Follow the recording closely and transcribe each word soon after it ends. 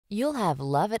You'll have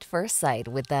love at first sight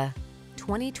with the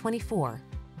 2024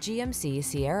 GMC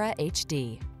Sierra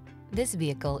HD. This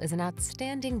vehicle is an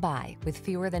outstanding buy with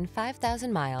fewer than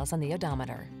 5,000 miles on the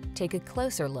odometer. Take a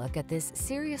closer look at this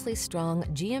seriously strong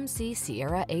GMC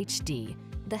Sierra HD,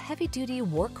 the heavy-duty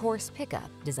workhorse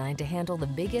pickup designed to handle the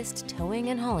biggest towing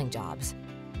and hauling jobs.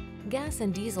 Gas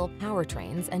and diesel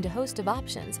powertrains and a host of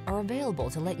options are available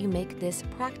to let you make this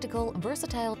practical,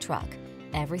 versatile truck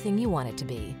everything you want it to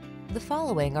be. The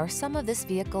following are some of this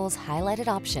vehicle's highlighted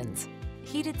options: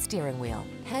 heated steering wheel,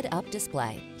 head-up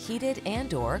display, heated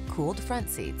and/or cooled front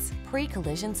seats,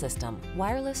 pre-collision system,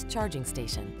 wireless charging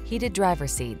station, heated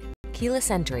driver's seat,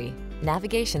 keyless entry,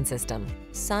 navigation system,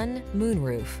 sun,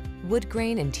 moonroof, wood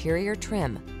grain interior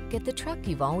trim. Get the truck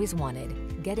you've always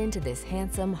wanted. Get into this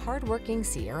handsome, hard-working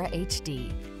Sierra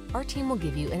HD. Our team will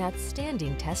give you an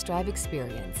outstanding test drive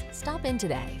experience. Stop in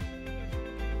today.